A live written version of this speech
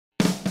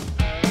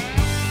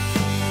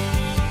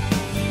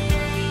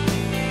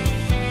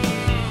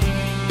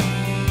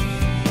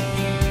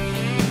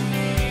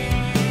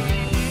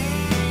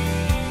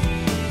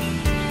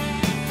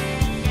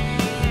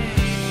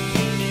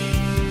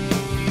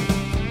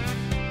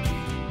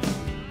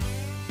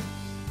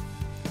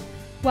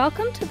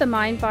Welcome to the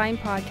Mind Vine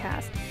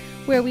podcast,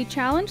 where we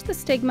challenge the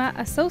stigma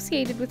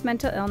associated with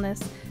mental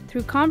illness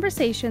through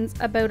conversations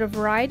about a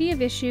variety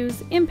of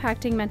issues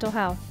impacting mental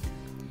health.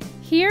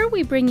 Here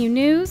we bring you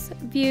news,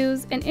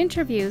 views, and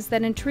interviews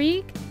that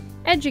intrigue,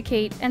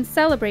 educate, and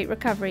celebrate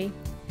recovery.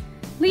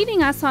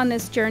 Leading us on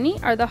this journey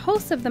are the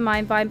hosts of the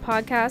Mind Vine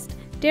podcast,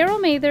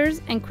 Darryl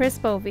Mathers and Chris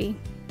Bovey.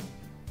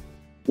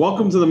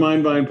 Welcome to the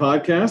Mind Vine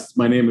podcast.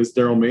 My name is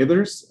Darryl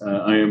Mathers.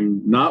 I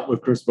am not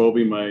with Chris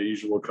Bovey, my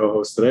usual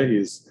co-host today.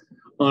 He's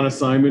on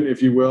assignment,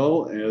 if you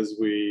will, as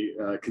we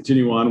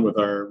continue on with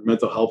our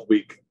Mental Health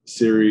Week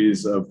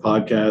series of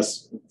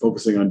podcasts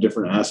focusing on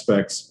different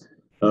aspects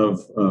of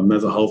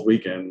Mental Health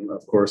Week and,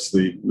 of course,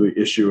 the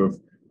issue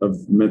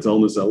of mental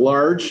illness at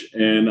large.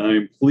 And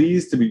I'm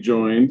pleased to be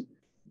joined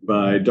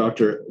by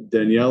Dr.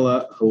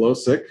 Daniela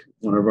Hlousek,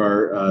 one of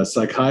our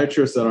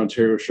psychiatrists at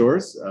Ontario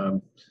Shores,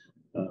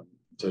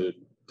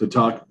 to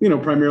talk,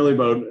 primarily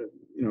about,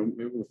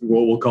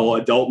 what we'll call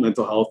adult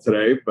mental health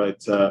today,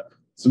 but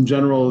some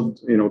general,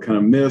 kind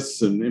of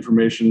myths and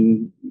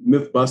information,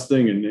 myth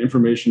busting and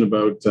information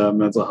about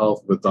mental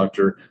health with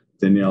Dr.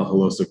 Daniela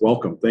Hlousek.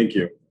 Welcome. Thank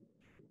you.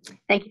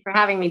 Thank you for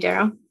having me,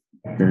 Darryl.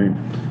 Okay.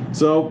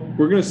 So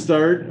we're going to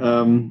start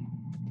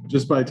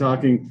just by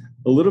talking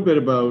a little bit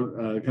about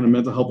kind of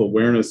mental health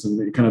awareness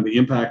and kind of the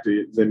impact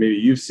that maybe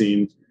you've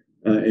seen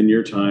in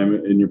your time,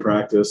 in your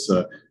practice.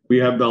 We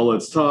have Bell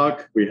Let's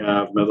Talk. We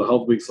have mental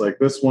health weeks like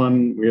this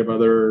one. We have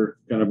other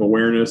kind of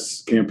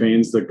awareness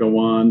campaigns that go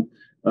on.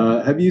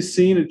 Have you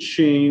seen a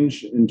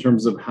change in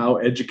terms of how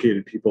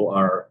educated people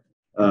are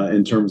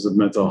in terms of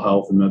mental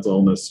health and mental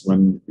illness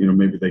when,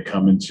 maybe they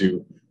come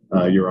into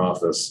your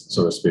office,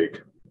 so to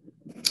speak?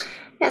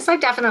 Yes, I've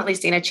definitely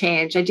seen a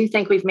change. I do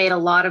think we've made a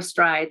lot of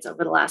strides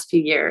over the last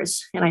few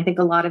years. And I think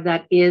a lot of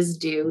that is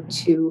due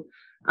to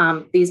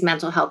these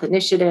mental health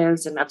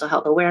initiatives and mental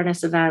health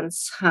awareness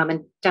events,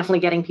 and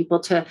definitely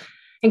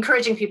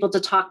encouraging people to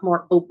talk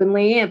more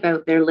openly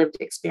about their lived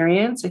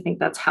experience. I think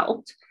that's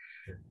helped.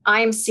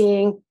 I'm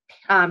seeing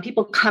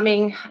people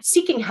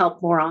seeking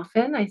help more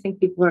often. I think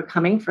people are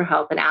coming for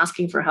help and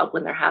asking for help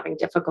when they're having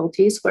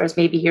difficulties, whereas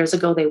maybe years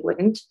ago they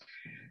wouldn't.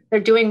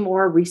 They're doing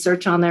more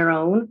research on their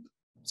own.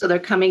 So they're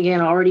coming in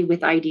already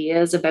with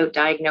ideas about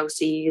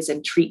diagnoses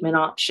and treatment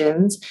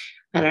options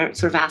and are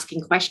sort of asking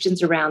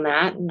questions around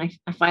that. And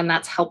I find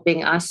that's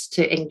helping us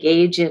to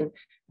engage in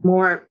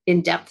more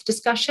in-depth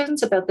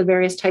discussions about the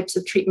various types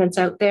of treatments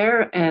out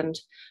there. And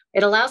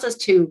it allows us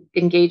to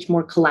engage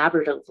more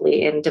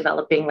collaboratively in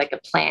developing like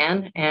a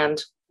plan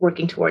and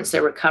working towards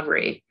their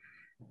recovery.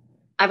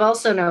 I've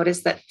also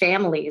noticed that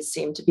families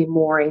seem to be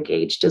more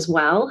engaged as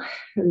well.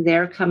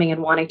 They're coming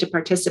and wanting to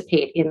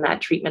participate in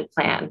that treatment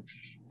plan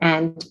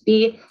and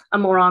be a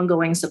more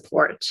ongoing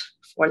support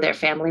for their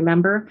family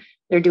member.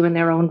 They're doing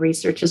their own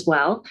research as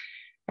well.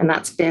 And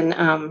that's been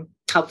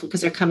helpful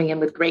because they're coming in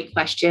with great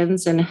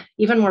questions. And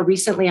even more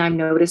recently, I'm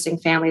noticing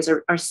families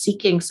are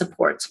seeking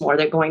supports more.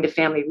 They're going to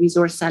family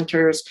resource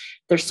centers.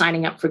 They're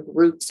signing up for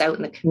groups out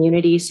in the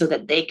community so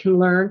that they can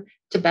learn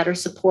to better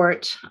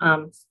support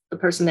the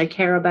person they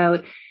care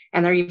about.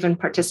 And they're even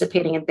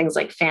participating in things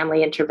like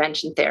family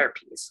intervention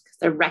therapies because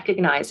they're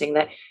recognizing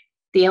that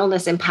the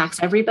illness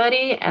impacts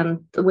everybody,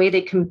 and the way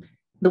they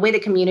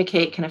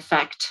communicate can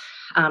affect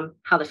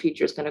how the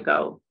future is going to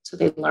go. So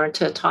they learn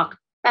to talk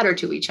better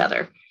to each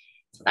other.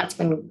 So that's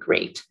been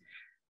great.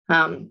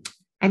 I'm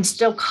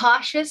still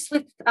cautious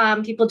with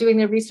people doing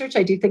their research.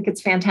 I do think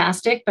it's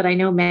fantastic, but I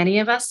know many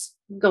of us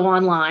go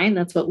online.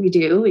 That's what we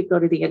do. We go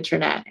to the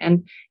internet.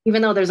 And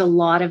even though there's a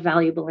lot of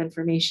valuable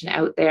information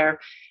out there,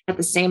 at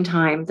the same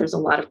time, there's a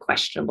lot of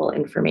questionable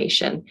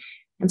information.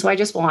 And so I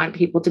just want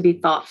people to be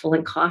thoughtful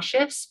and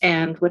cautious,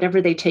 and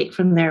whatever they take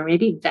from there,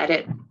 maybe vet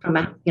it from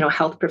a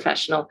health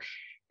professional,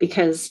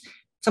 because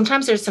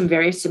sometimes there's some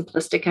very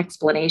simplistic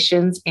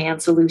explanations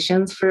and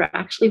solutions for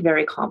actually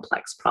very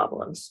complex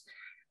problems.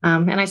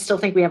 And I still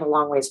think we have a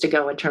long ways to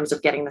go in terms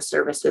of getting the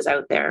services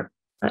out there,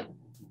 but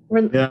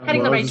we're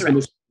heading the right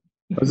direction.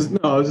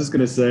 I was just going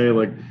to say,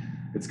 like,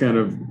 it's kind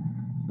of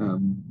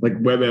like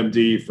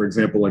WebMD, for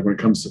example, like when it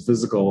comes to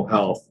physical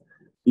health,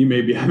 you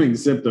may be having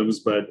symptoms,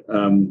 but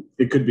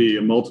it could be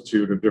a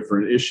multitude of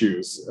different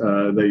issues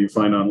that you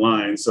find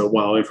online. So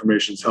while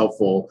information is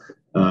helpful,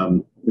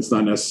 it's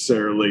not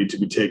necessarily to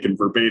be taken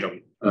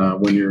verbatim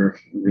when you're,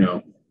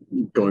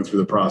 going through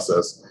the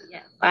process.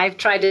 Yeah, I've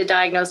tried to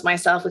diagnose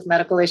myself with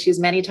medical issues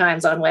many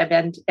times on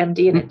WebMD,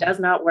 and it does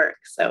not work.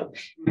 So,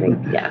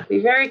 be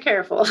very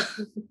careful.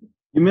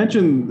 You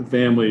mentioned the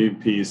family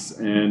piece,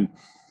 and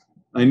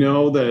I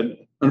know that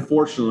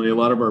unfortunately, a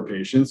lot of our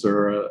patients,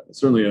 or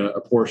certainly a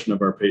portion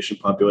of our patient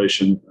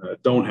population,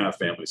 don't have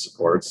family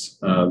supports.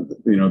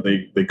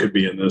 They could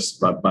be in this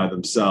by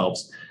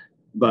themselves.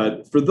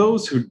 But for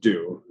those who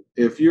do,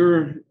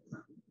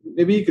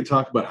 maybe you could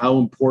talk about how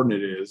important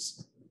it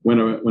is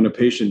when a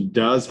patient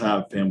does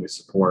have family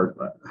support,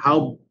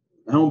 how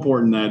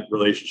important that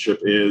relationship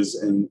is,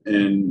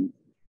 and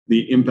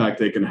the impact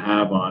they can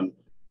have on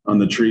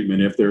the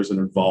treatment if there's an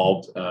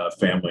involved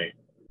family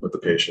with the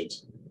patient.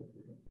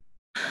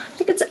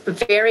 I think it's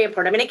very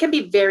important. I mean, it can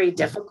be very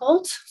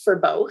difficult for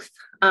both.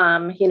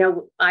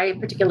 I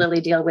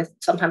particularly deal with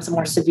sometimes a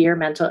more severe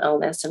mental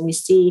illness, and we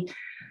see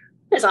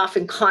there's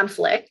often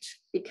conflict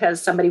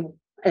because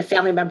a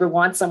family member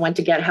wants someone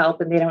to get help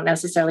and they don't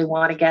necessarily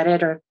want to get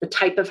it, or the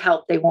type of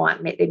help they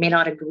want, they may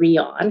not agree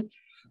on.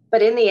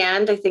 But in the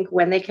end, I think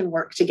when they can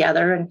work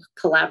together and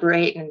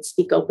collaborate and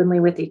speak openly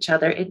with each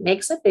other, it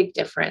makes a big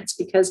difference,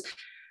 because I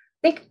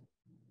think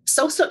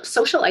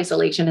social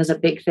isolation is a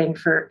big thing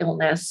for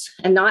illness,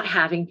 and not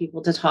having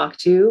people to talk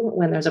to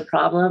when there's a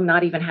problem,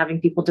 not even having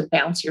people to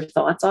bounce your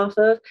thoughts off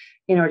of,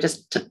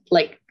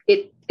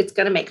 it's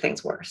going to make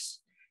things worse.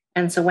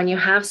 And so when you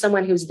have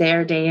someone who's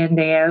there day in,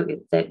 day out,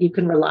 that you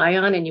can rely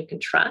on and you can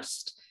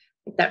trust,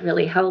 that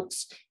really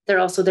helps. They're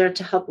also there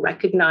to help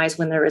recognize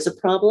when there is a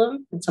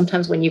problem. And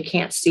sometimes when you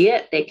can't see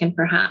it, they can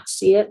perhaps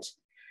see it.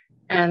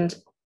 And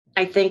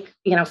I think,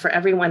 for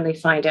everyone, they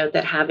find out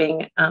that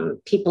having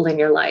people in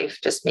your life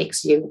just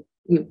makes you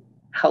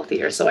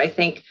healthier. So I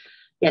think,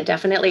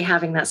 definitely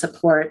having that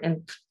support,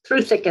 and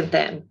through thick and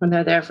thin, when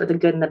they're there for the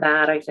good and the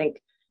bad, I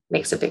think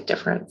makes a big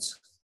difference.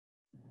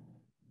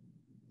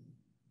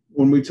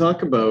 When we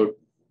talk about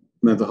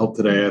mental health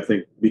today, I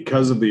think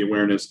because of the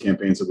awareness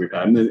campaigns that we've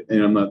had,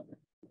 and I'm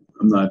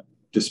not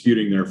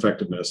disputing their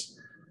effectiveness,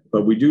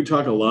 but we do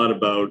talk a lot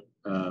about,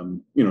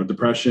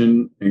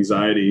 depression,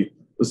 anxiety.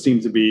 Those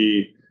seem to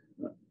be,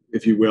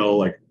 if you will,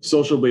 like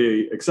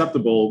socially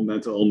acceptable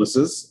mental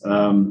illnesses,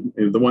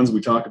 the ones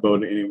we talk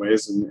about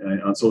anyways,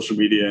 and on social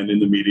media and in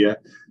the media.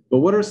 But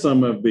what are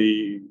some of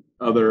the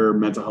other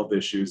mental health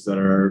issues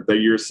that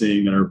you're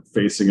seeing that are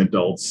facing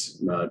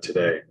adults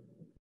today?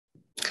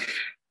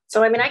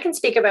 So, I can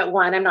speak about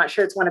one. I'm not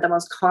sure it's one of the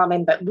most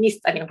common, but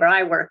where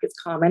I work, it's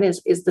common,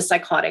 is the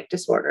psychotic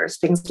disorders,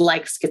 things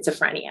like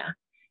schizophrenia.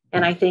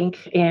 And I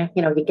think,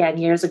 again,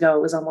 years ago,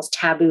 it was almost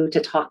taboo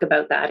to talk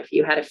about that if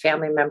you had a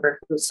family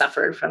member who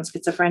suffered from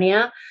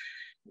schizophrenia.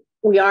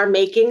 We are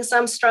making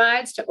some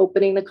strides to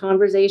opening the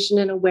conversation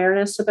and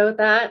awareness about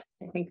that.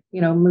 I think,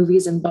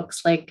 movies and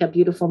books like A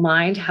Beautiful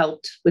Mind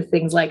helped with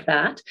things like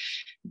that.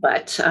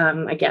 But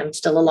again,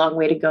 still a long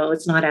way to go.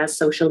 It's not as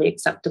socially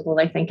acceptable,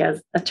 I think,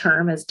 as a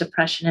term as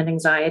depression and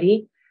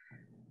anxiety.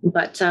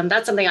 But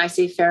that's something I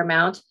see a fair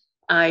amount.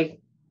 I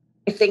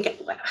think,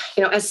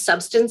 as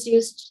substance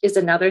use is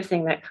another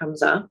thing that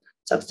comes up,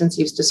 substance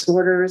use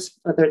disorders,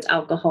 whether it's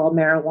alcohol,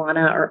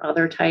 marijuana, or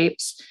other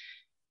types.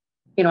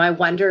 I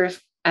wonder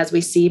if, as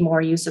we see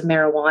more use of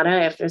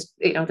marijuana,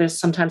 if there's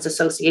sometimes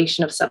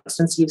association of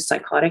substance use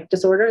psychotic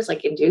disorders,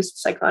 like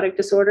induced psychotic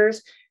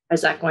disorders.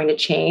 Is that going to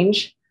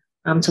change?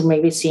 So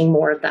maybe seeing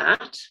more of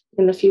that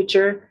in the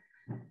future.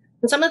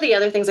 And some of the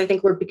other things I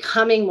think we're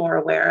becoming more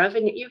aware of,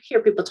 and you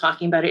hear people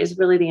talking about it, is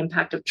really the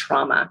impact of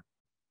trauma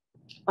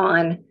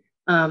on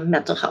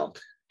mental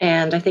health.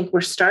 And I think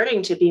we're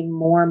starting to be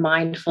more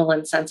mindful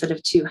and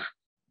sensitive to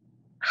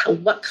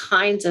what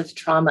kinds of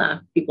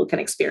trauma people can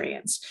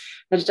experience.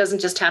 That it doesn't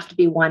just have to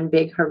be one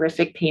big,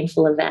 horrific,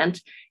 painful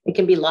event. It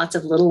can be lots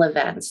of little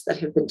events that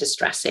have been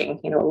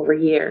distressing, over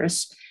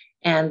years.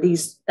 And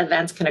these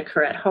events can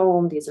occur at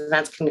home. These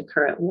events can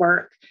occur at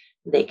work.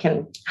 They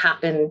can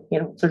happen,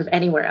 sort of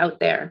anywhere out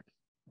there.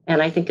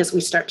 And I think as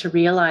we start to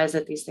realize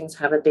that these things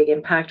have a big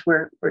impact,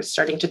 we're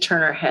starting to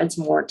turn our heads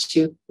more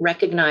to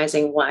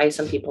recognizing why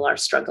some people are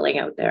struggling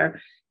out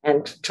there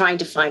and trying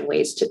to find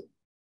ways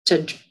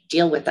to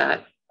deal with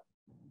that.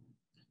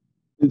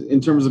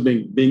 In terms of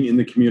being in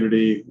the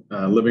community,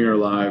 living our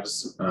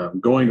lives,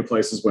 going to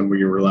places when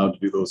we were allowed to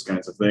do those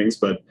kinds of things,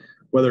 but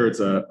whether it's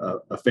a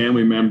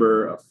family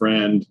member, a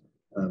friend,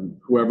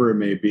 whoever it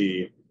may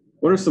be,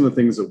 what are some of the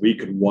things that we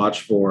could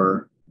watch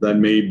for that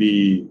may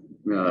be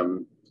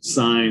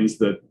signs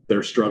that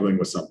they're struggling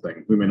with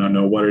something? We may not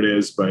know what it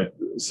is, but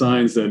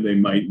signs that they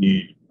might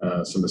need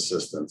some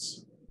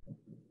assistance.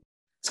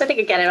 So I think,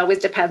 again, it always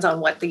depends on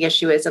what the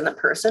issue is in the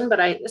person.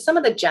 But some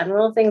of the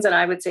general things that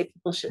I would say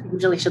people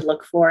should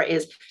look for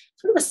is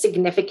sort of a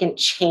significant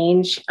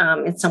change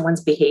in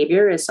someone's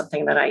behavior is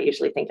something that I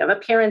usually think of.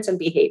 Appearance and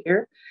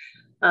behavior.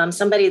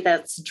 Somebody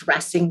that's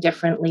dressing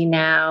differently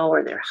now,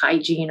 or their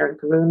hygiene or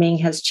grooming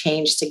has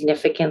changed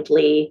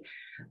significantly.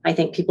 I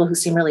think people who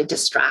seem really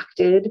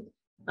distracted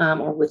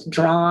or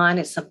withdrawn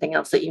is something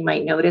else that you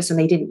might notice, and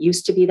they didn't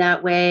used to be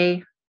that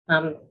way.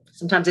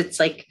 Sometimes it's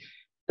like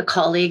a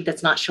colleague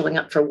that's not showing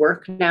up for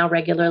work now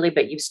regularly,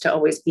 but used to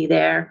always be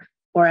there.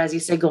 Or as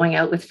you say, going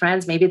out with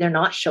friends, maybe they're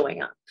not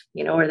showing up,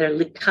 or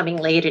they're coming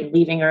late and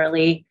leaving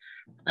early.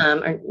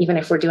 Or even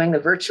if we're doing the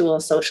virtual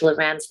social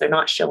events, they're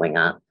not showing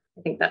up.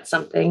 I think that's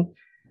something.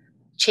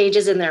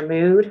 Changes in their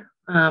mood.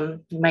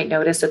 You might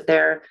notice that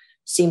they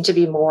seem to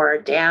be more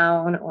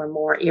down or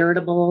more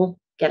irritable,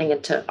 getting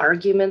into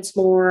arguments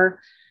more,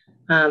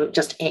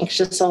 just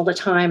anxious all the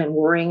time and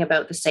worrying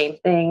about the same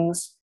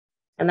things.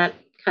 And that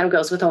kind of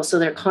goes with also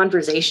their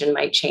conversation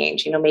might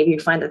change. Maybe you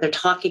find that they're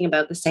talking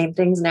about the same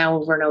things now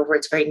over and over.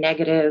 It's very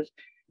negative,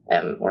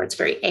 or it's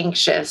very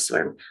anxious,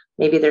 or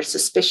maybe they're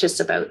suspicious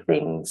about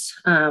things.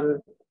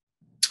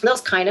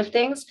 Those kind of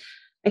things.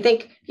 I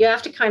think you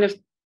have to kind of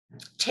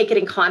take it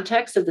in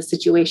context of the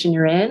situation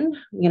you're in.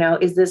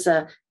 Is this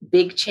a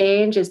big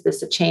change? Is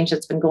this a change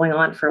that's been going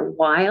on for a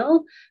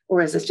while?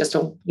 Or is this just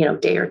a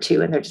day or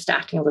two and they're just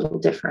acting a little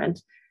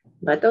different?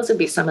 But those would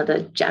be some of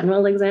the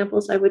general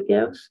examples I would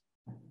give.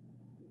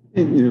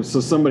 And, so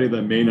somebody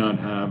that may not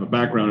have a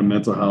background in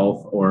mental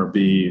health or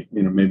be,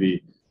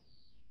 maybe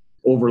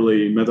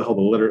overly mental health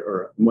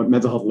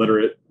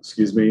literate,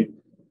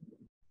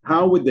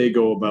 how would they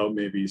go about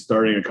maybe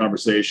starting a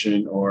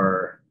conversation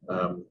or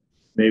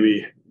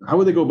maybe how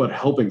would they go about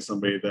helping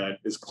somebody that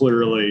is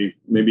clearly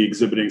maybe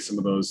exhibiting some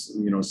of those,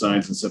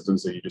 signs and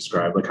symptoms that you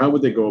described? Like, how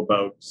would they go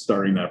about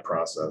starting that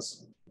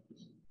process?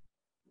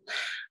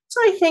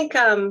 So I think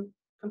I'm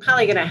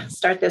probably going to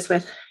start this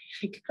with,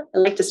 I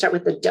like to start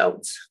with the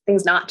don'ts,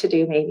 things not to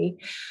do, maybe.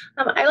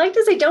 I like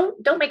to say,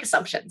 don't make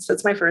assumptions.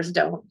 That's my first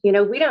don't. You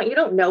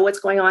don't know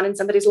what's going on in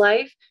somebody's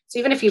life. So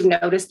even if you've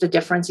noticed a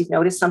difference, you've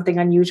noticed something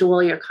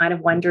unusual, you're kind of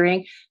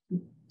wondering,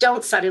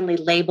 don't suddenly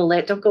label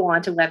it. Don't go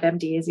on to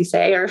WebMD, as you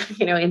say, or,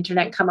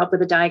 internet, come up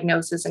with a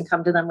diagnosis and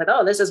come to them with,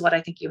 oh, this is what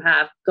I think you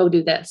have. Go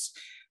do this.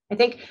 I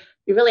think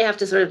you really have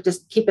to sort of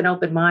just keep an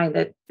open mind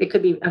that it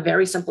could be a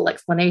very simple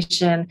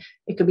explanation.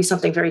 It could be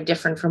something very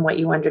different from what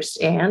you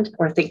understand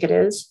or think it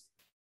is.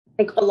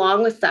 I think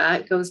along with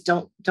that goes,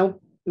 don't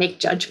make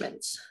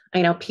judgments.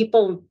 I know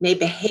people may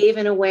behave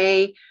in a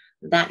way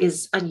that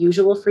is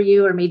unusual for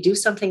you, or may do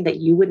something that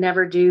you would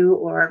never do,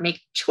 or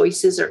make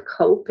choices or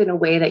cope in a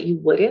way that you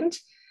wouldn't,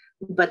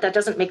 but that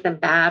doesn't make them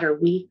bad or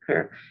weak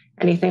or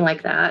anything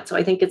like that. So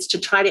I think it's to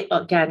try to,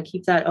 again,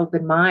 keep that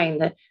open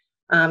mind that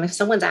if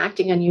someone's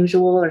acting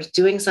unusual or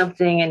doing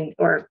something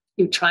or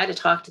you try to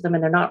talk to them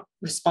and they're not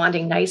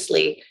responding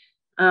nicely,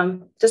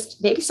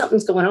 just maybe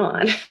something's going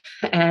on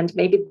and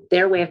maybe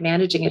their way of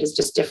managing it is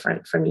just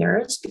different from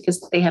yours because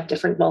they have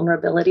different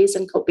vulnerabilities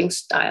and coping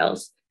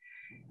styles.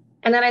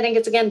 And then I think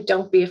it's, again,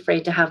 don't be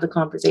afraid to have the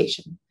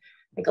conversation.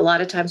 Like a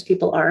lot of times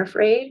people are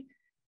afraid,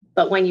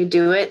 but when you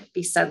do it,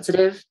 be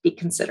sensitive, be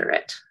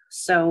considerate.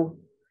 So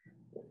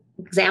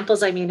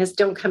examples, is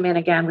don't come in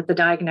again with the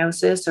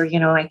diagnosis or,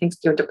 I think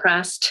you're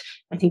depressed.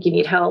 I think you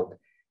need help,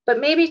 but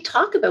maybe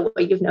talk about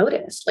what you've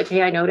noticed. Like,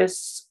 hey,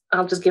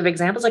 I'll just give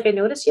examples. Like, I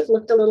noticed you've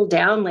looked a little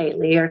down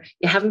lately, or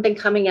you haven't been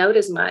coming out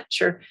as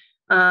much, or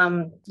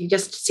you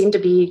just seem to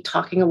be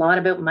talking a lot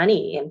about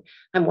money. And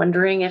I'm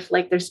wondering if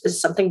is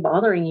something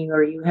bothering you,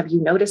 or have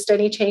you noticed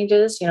any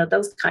changes,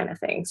 those kind of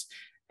things.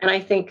 And I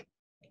think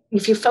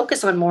if you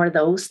focus on more of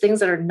those things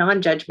that are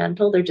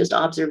non-judgmental, they're just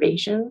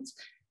observations,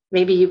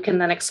 maybe you can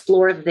then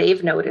explore if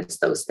they've noticed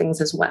those things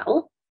as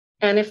well.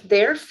 And if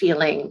they're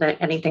feeling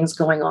that anything's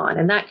going on,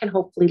 and that can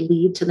hopefully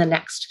lead to the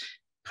next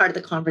part of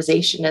the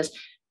conversation is,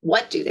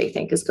 what do they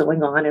think is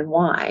going on and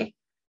why?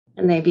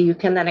 And maybe you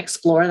can then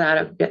explore that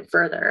a bit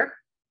further.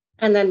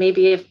 And then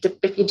maybe if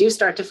you do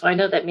start to find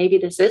out that maybe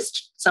this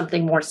is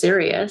something more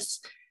serious,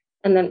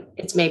 and then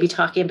it's maybe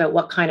talking about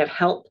what kind of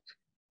help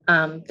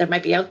there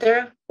might be out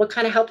there. What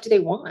kind of help do they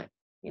want?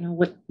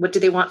 What do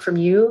they want from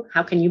you?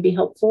 How can you be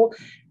helpful?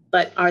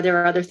 But are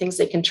there other things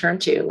they can turn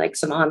to, like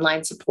some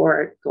online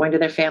support, going to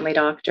their family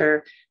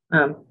doctor,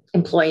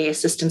 employee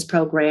assistance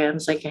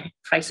programs, like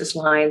crisis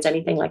lines,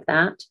 anything like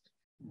that?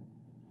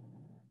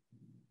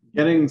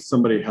 Getting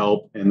somebody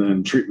help and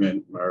then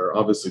treatment are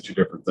obviously two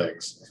different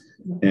things.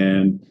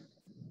 And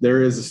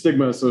there is a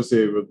stigma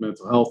associated with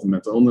mental health and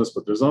mental illness,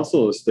 but there's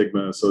also a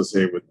stigma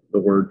associated with the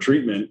word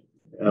treatment,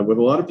 with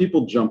a lot of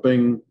people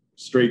jumping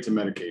straight to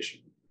medication.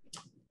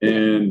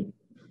 And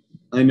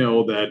I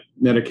know that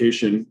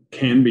medication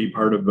can be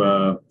part of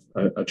a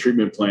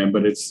treatment plan,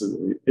 but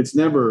it's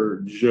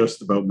never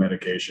just about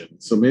medication.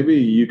 So maybe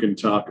you can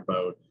talk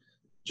about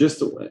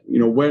just,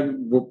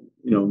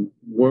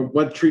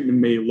 what treatment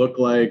may look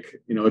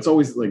like. It's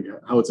always like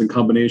how it's in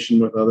combination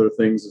with other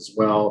things as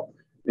well,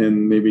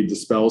 and maybe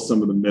dispel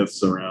some of the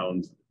myths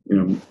around,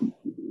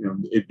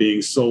 it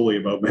being solely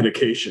about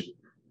medication.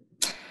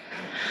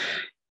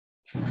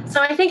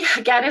 So I think,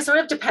 again, it sort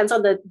of depends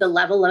on the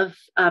level of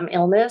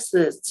illness,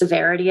 the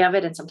severity of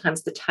it, and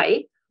sometimes the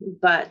type.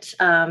 But,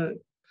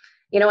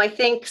 I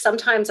think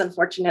sometimes,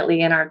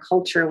 unfortunately, in our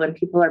culture, when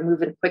people are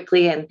moving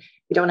quickly and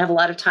we don't have a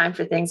lot of time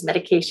for things,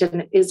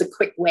 medication is a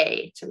quick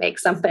way to make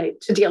somebody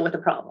to deal with a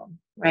problem,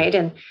 right?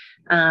 And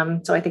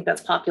so I think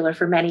that's popular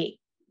for many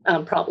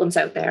problems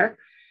out there.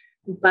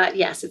 But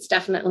yes, it's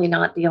definitely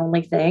not the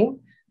only thing.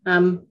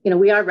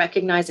 We are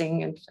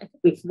recognizing, and I think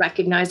we've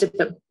recognized it,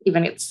 but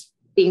even it's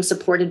being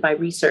supported by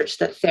research,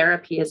 that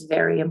therapy is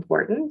very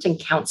important and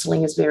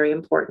counseling is very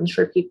important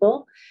for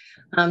people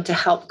to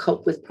help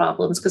cope with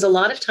problems. Because a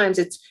lot of times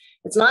it's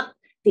not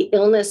the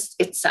illness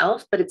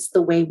itself, but it's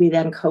the way we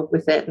then cope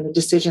with it and the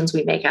decisions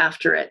we make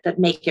after it that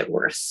make it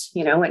worse,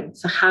 and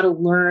so how to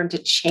learn to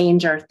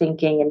change our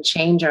thinking and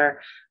change our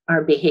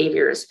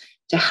behaviors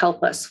to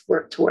help us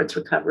work towards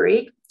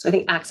recovery. So I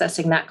think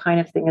accessing that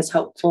kind of thing is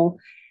helpful.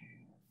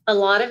 A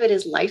lot of it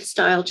is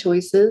lifestyle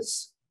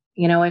choices.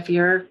 If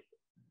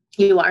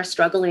you are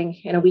struggling,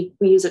 we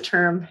use a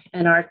term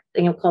in our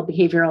thing called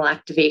behavioral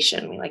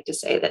activation. We like to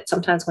say that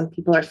sometimes when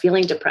people are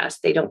feeling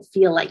depressed, they don't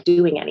feel like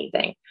doing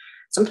anything.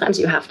 sometimes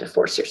you have to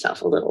force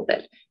yourself a little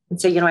bit and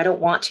say, I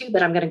don't want to,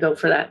 but I'm going to go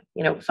for that,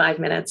 5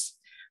 minutes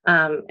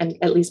and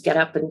at least get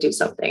up and do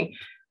something.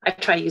 I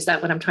try to use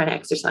that when I'm trying to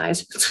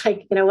exercise. It's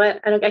like, you know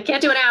what, I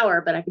can't do an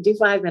hour, but I can do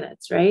 5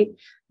 minutes, right?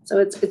 So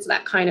it's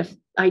that kind of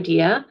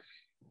idea.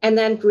 And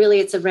then really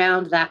it's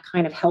around that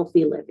kind of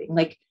healthy living.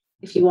 Like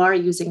if you are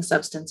using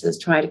substances,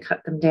 try to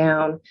cut them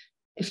down.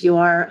 If you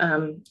are,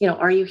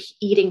 are you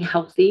eating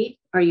healthy?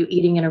 Are you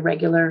eating in a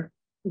regular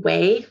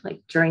way?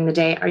 Like during the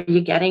day, are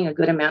you getting a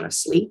good amount of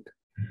sleep?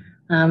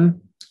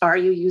 Are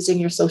you using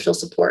your social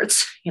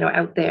supports,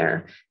 out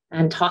there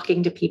and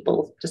talking to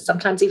people, just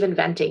sometimes even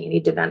venting? You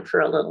need to vent for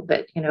a little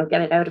bit,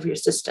 get it out of your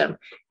system.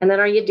 And then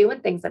are you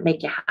doing things that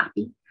make you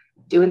happy,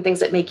 doing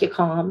things that make you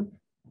calm?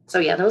 So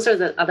yeah, those are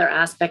the other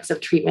aspects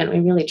of treatment. We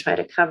really try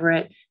to cover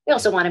it. We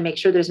also want to make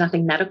sure there's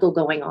nothing medical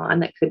going on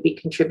that could be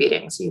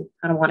contributing. So you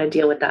kind of want to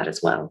deal with that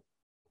as well.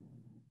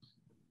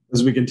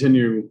 As we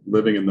continue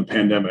living in the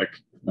pandemic,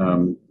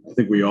 I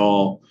think we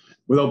all,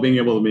 without being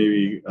able to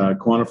maybe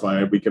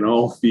quantify it, we can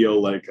all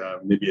feel like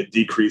maybe a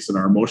decrease in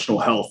our emotional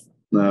health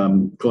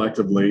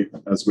collectively,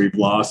 as we've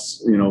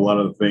lost, a lot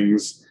of the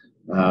things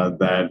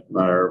that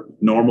are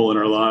normal in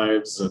our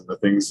lives and the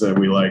things that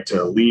we like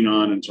to lean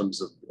on in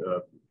terms of,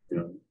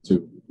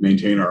 to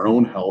maintain our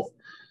own health.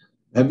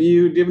 Do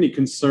you have any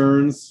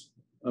concerns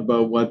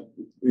about what,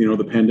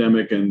 the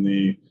pandemic and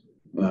the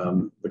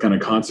kind of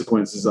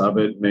consequences of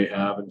it may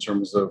have in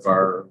terms of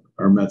our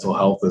mental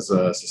health as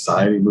a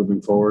society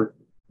moving forward?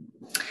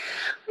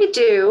 I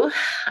do.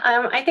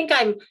 I think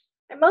I'm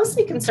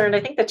mostly concerned.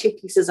 I think the two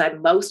pieces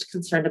I'm most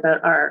concerned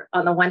about are,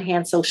 on the one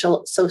hand,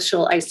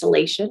 social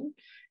isolation,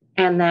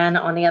 and then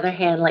on the other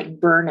hand, like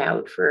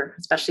burnout for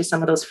especially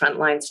some of those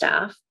frontline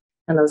staff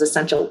and those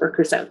essential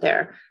workers out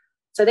there.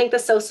 So I think the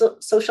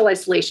social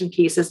isolation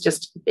piece is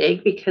just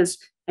big because,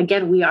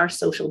 again, we are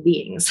social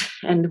beings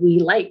and we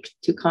like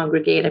to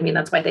congregate. I mean,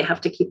 that's why they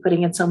have to keep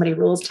putting in so many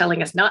rules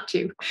telling us not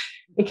to,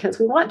 because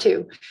we want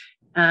to.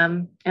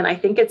 And I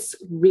think it's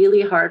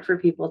really hard for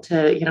people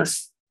to,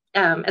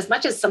 as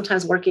much as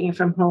sometimes working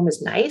from home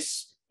is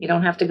nice, you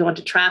don't have to go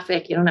into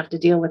traffic, you don't have to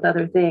deal with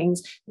other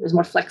things. There's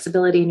more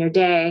flexibility in your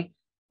day.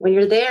 When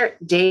you're there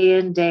day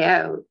in, day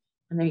out,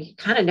 and there's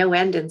kind of no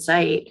end in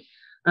sight,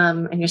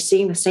 and you're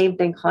seeing the same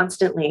thing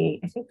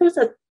constantly, I think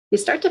you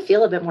start to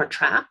feel a bit more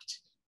trapped.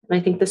 And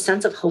I think the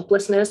sense of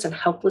hopelessness and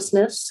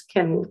helplessness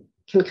can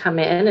come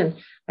in. And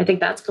I think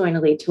that's going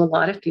to lead to a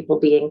lot of people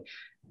being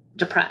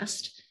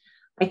depressed.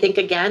 I think,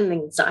 again, the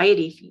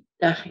anxiety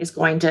is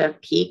going to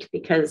peak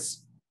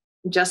because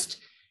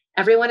just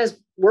everyone is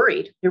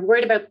worried. You're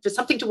worried about, there's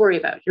something to worry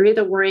about. You're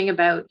either worrying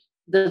about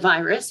the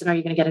virus and are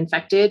you going to get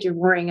infected? You're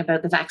worrying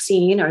about the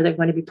vaccine. Are there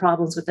going to be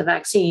problems with the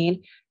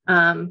vaccine?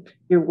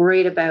 You're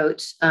worried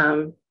about,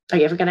 are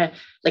you ever going to,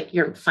 like,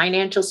 your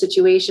financial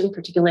situation,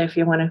 particularly if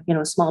you want to,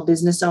 a small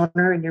business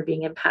owner and you're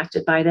being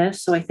impacted by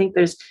this. So I think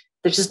there's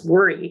just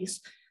worries.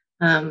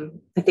 I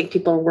think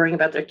people are worrying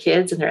about their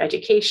kids and their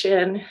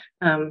education.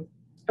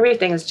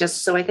 Everything is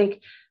just, so I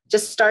think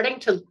just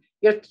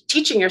you're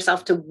teaching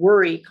yourself to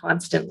worry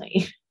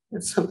constantly.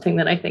 It's something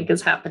that I think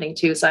is happening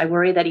too. So I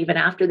worry that even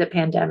after the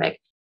pandemic,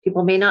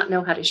 people may not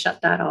know how to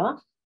shut that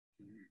off.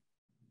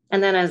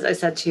 And then, as I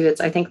said too,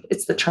 I think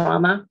it's the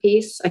trauma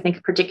piece. I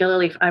think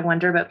particularly, I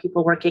wonder about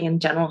people working in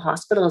general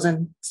hospitals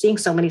and seeing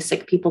so many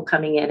sick people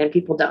coming in and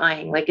people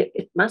dying. Like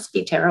it must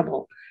be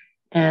terrible.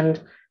 And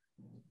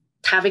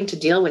having to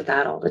deal with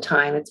that all the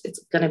time, it's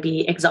going to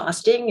be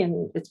exhausting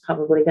and it's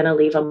probably going to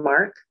leave a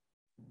mark.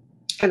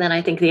 And then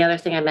I think the other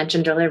thing I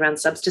mentioned earlier around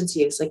substance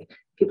use, like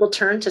people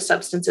turn to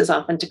substances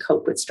often to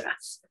cope with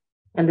stress.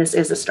 And this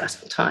is a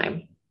stressful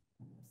time.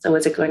 So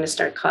is it going to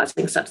start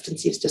causing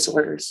substance use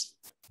disorders?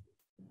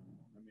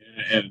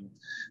 And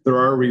there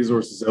are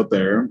resources out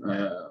there.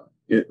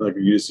 Like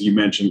you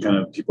mentioned, kind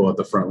of people at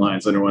the front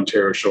lines. I know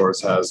Ontario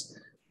Shores has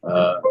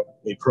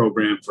a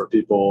program for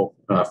people,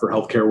 for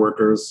healthcare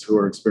workers who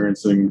are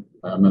experiencing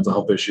mental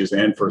health issues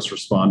and first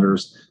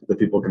responders that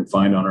people can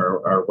find on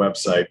our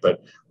website.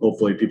 But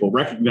hopefully people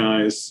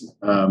recognize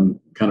kind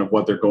of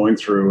what they're going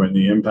through and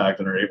the impact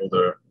and are able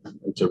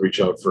to reach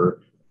out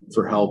for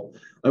help.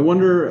 I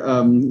wonder,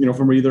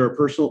 from either a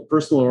personal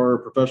or a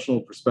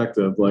professional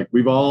perspective, like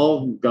we've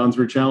all gone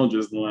through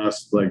challenges in the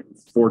last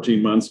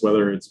 14 months,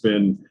 whether it's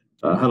been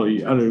how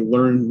to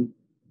learn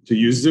to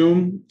use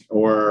Zoom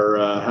or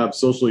have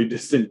socially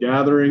distant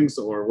gatherings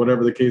or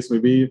whatever the case may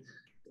be.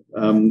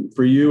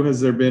 For you, has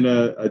there been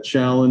a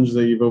challenge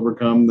that you've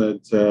overcome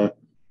that,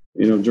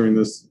 during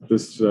this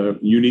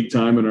unique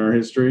time in our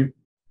history?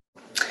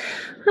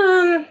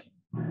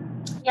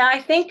 Yeah,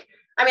 I think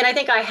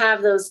I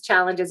have those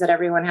challenges that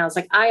everyone has.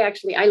 Like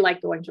I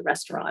like going to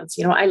restaurants,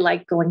 I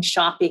like going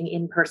shopping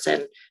in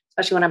person,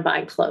 especially when I'm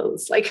buying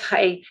clothes. Like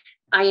I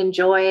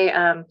enjoy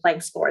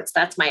playing sports.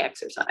 That's my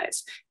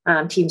exercise,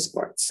 team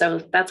sports. So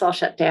that's all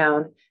shut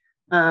down.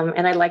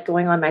 And I like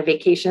going on my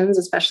vacations,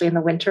 especially in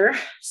the winter.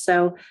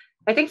 So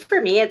I think for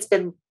me, it's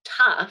been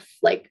tough,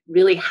 like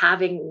really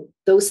having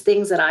those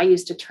things that I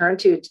used to turn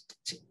to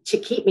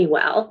keep me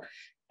well.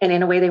 And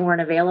in a way, they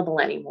weren't available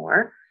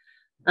anymore.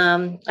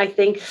 I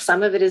think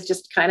some of it is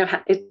just kind of,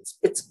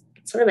 it's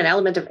sort of an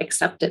element of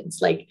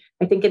acceptance. Like,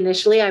 I think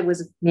initially I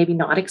was maybe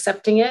not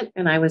accepting it.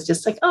 And I was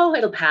just like, oh,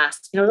 it'll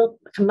pass, it'll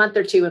a month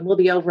or two and we'll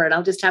be over it.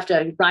 I'll just have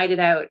to ride it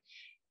out.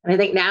 And I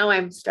think now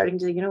I'm starting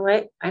to, you know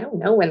what, I don't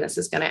know when this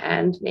is going to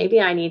end. Maybe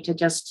I need to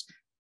just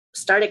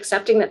start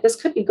accepting that this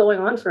could be going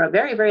on for a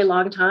very, very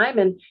long time.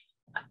 And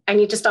I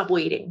need to stop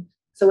waiting.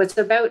 So it's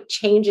about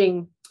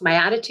changing my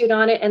attitude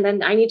on it. And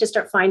then I need to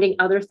start finding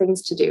other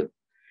things to do.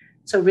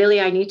 So really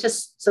I need to,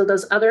 so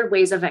those other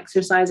ways of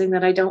exercising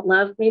that I don't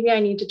love, maybe I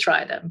need to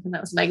try them. And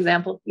that was my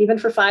example, even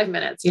for 5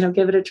 minutes,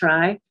 give it a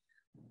try.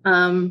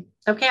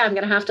 Okay, I'm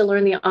going to have to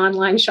learn the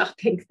online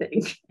shopping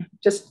thing.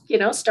 Just,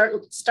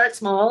 start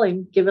small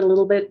and give it a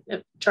little bit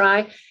of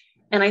try.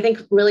 And I think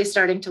really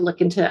starting to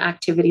look into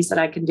activities that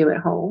I can do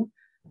at home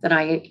that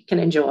I can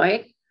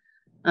enjoy.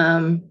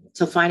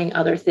 So finding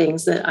other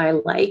things that I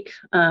like.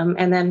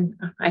 And then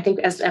I think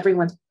I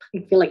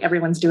feel like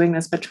everyone's doing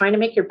this, but trying to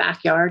make your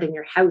backyard and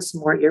your house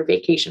more your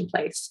vacation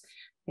place,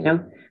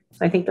 So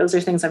I think those are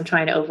things I'm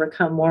trying to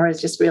overcome more,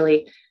 is just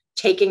really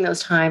taking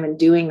those time and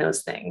doing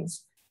those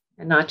things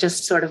and not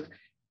just sort of,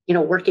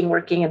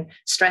 working and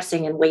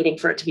stressing and waiting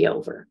for it to be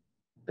over,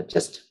 but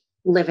just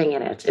living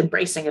in it,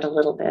 embracing it a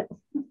little bit.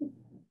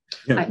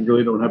 Yeah, you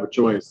really don't have a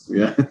choice.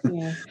 Yeah.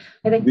 Yeah.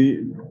 I think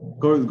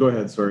go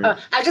ahead. Sorry. I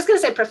was just going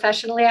to say,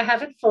 professionally, I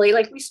haven't fully,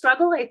 we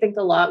struggle, I think,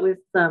 a lot with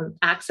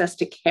access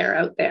to care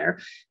out there.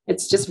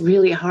 It's just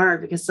really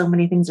hard because so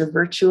many things are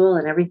virtual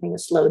and everything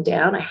is slowed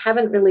down. I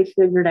haven't really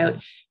figured out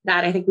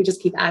that. I think we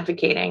just keep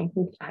advocating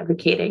and I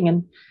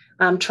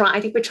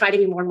think we try to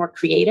be more and more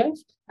creative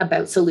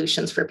about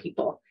solutions for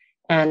people.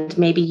 And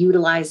maybe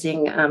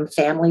utilizing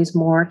families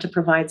more to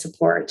provide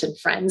support and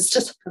friends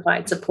to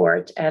provide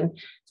support. And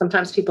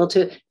sometimes people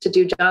to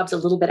do jobs a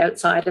little bit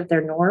outside of their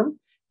norm,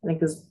 I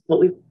think is what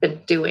we've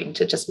been doing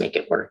to just make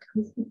it work.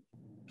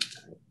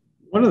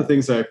 One of the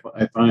things I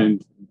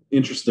find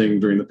interesting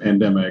during the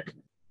pandemic,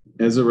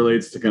 as it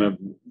relates to kind of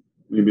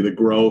maybe the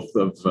growth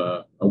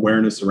of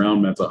awareness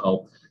around mental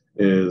health,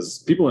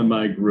 is people in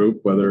my group,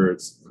 whether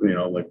it's,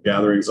 like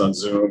gatherings on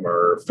Zoom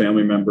or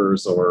family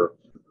members or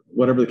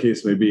whatever the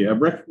case may be,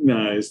 have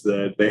recognized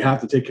that they have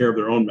to take care of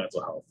their own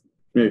mental health.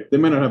 They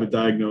might not have a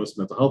diagnosed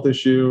mental health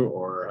issue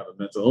or have a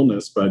mental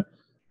illness, but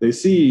they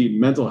see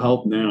mental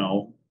health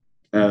now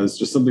as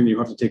just something you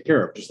have to take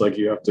care of, just like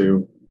you have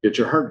to get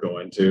your heart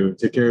going to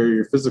take care of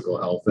your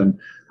physical health. And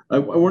I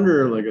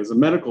wonder, as a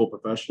medical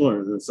professional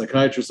or as a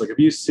psychiatrist, have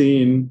you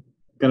seen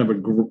kind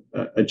of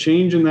a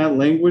change in that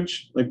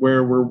language,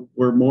 where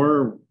we're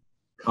more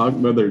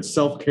whether it's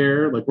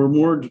self-care, we're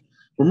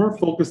more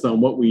focused on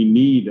what we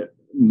need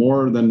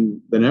more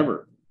than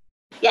ever.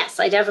 Yes,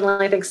 I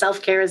definitely think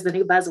self-care is the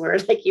new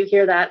buzzword. You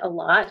hear that a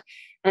lot,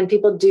 and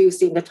people do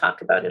seem to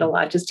talk about it a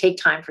lot. Just take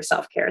time for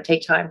self-care,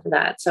 take time for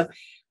that. So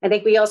I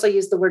think we also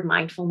use the word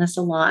mindfulness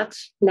a lot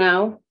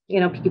now.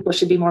 People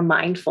should be more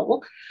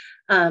mindful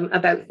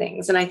about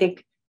things. And I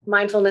think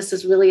mindfulness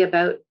is really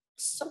about,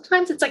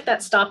 sometimes it's like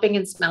that stopping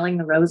and smelling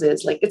the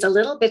roses. It's a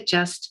little bit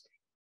just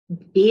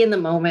be in the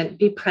moment,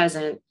 be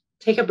present,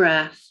 take a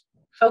breath,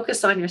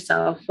 focus on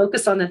yourself,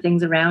 focus on the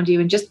things around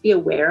you, and just be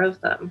aware of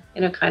them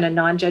in a kind of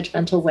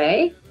non-judgmental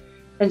way.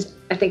 And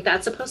I think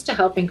that's supposed to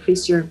help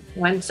increase your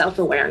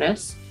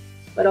self-awareness,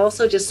 but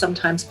also just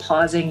sometimes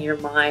pausing your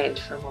mind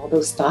from all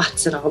those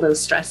thoughts and all those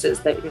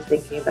stresses that you're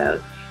thinking about,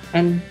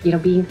 and,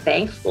 being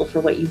thankful for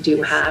what you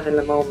do have in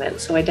the moment.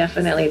 So I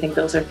definitely think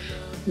those are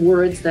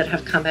words that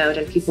have come out,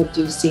 and people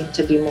do seem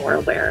to be more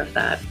aware of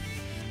that.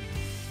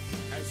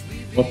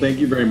 Well, thank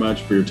you very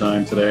much for your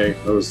time today.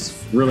 It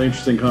was a really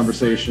interesting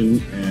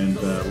conversation and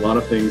a lot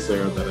of things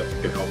there that I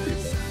think can help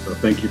people. So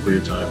thank you for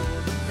your time.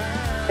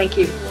 Thank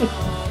you.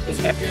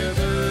 Take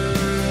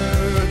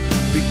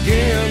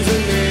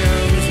care.